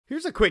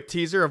Here's a quick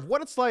teaser of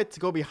what it's like to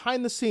go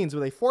behind the scenes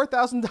with a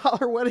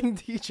 $4,000 wedding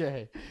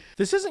DJ.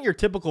 This isn't your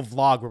typical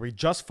vlog where we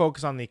just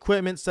focus on the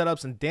equipment,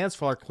 setups, and dance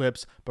floor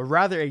clips, but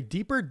rather a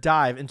deeper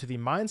dive into the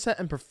mindset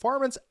and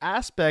performance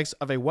aspects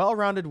of a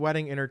well-rounded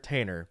wedding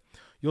entertainer.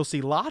 You'll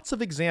see lots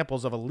of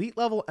examples of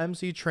elite-level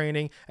MC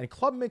training and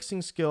club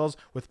mixing skills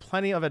with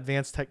plenty of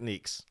advanced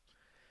techniques.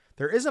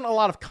 There isn't a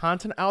lot of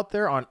content out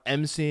there on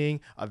emceeing,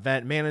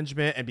 event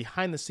management, and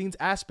behind-the-scenes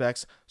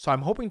aspects, so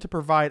I'm hoping to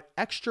provide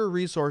extra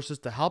resources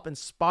to help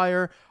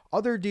inspire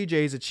other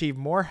DJs achieve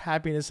more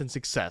happiness and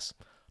success.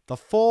 The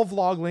full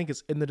vlog link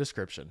is in the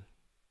description.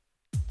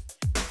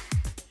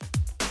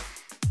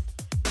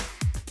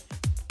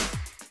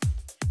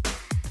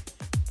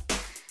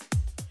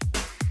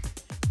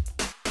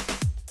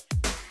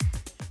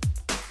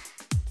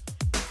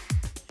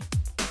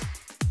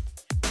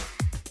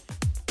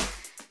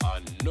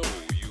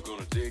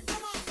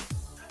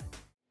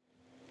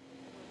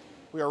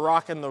 We are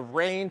rocking the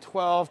Rain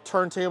 12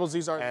 turntables.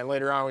 These are, and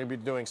later on we'll be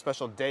doing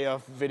special day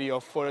of video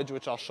footage,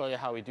 which I'll show you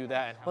how we do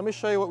that. And let me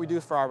show you what we do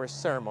for our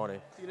ceremony.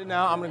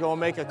 Now I'm gonna go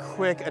make a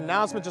quick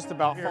announcement just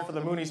about here for the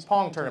Mooney's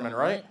Pong tournament,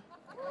 right?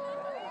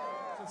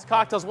 Since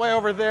cocktail's way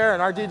over there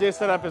and our DJ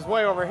setup is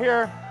way over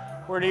here,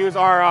 we're gonna use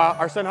our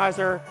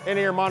Sennheiser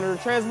in-ear monitor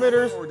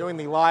transmitters. We're doing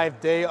the live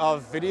day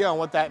of video, and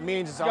what that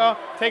means is go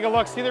take a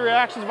look, see the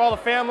reactions of all the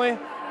family.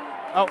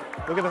 Oh,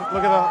 look at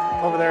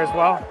the over there as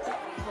well.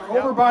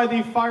 Over by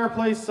the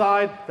fireplace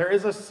side, there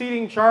is a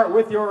seating chart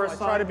with your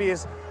assignment. I try to be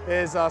as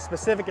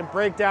specific and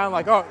break down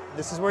like, oh,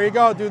 this is where you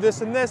go, do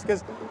this and this,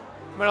 because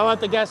I'm gonna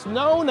let the guests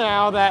know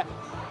now that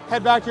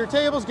head back to your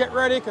tables, get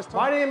ready, because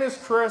my name is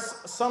Chris.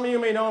 Some of you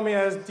may know me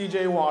as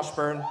DJ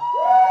Washburn.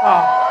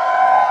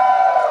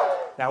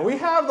 Now we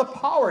have the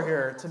power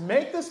here to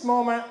make this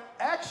moment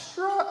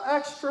extra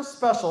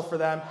special for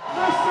them. Mr.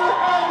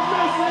 and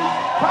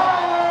Mrs.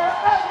 Tyler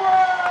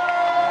Edwards!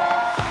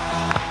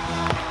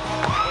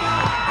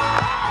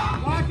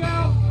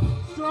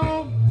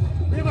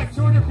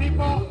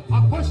 People,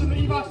 I'm pushing the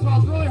Evox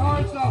 12s really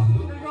hard, so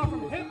we're gonna go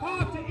from hip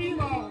hop to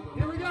emo.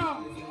 Here we go.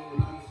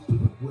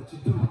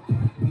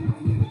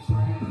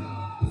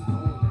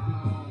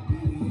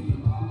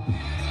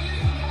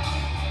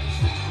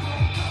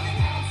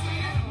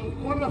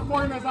 One of the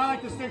formulas I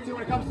like to stick to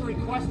when it comes to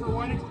requests for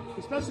weddings,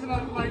 especially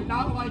like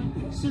not like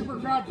super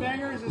crowd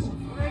bangers, is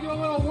we're gonna do a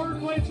little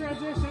wordplay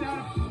transition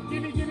out of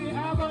gimme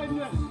ABBA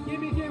into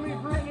gimme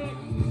Britney.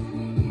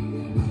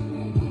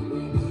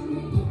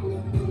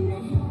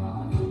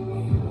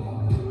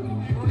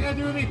 We're gonna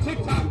do the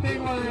TikTok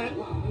thing where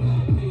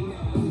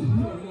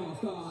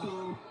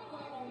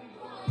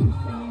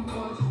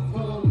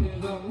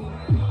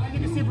as you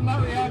can see from that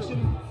reaction,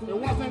 it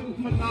wasn't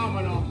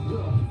phenomenal.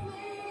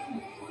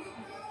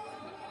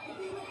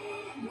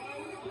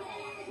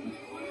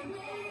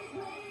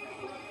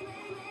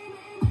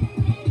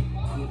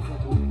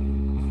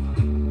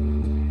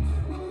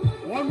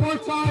 One more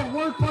time,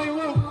 wordplay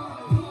loop.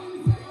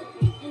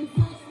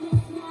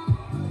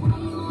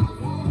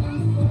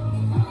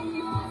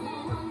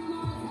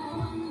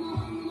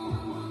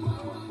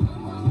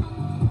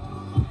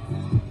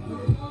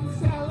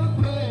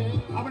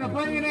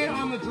 Bringing it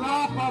on the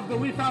drop of the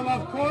We Found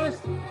Love chorus.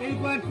 They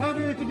blend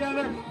perfectly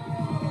together.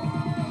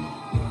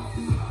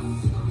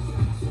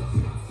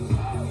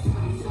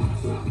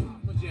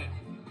 Legit.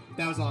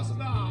 That was awesome.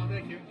 Oh,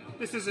 thank you.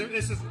 This is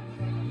amazing.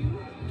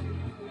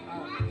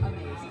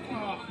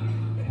 Oh.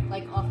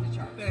 Like off the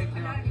chart. Thank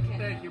you.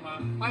 Thank you,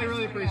 Mom. I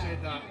really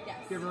appreciate that. Yes.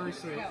 You're very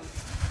sweet. No.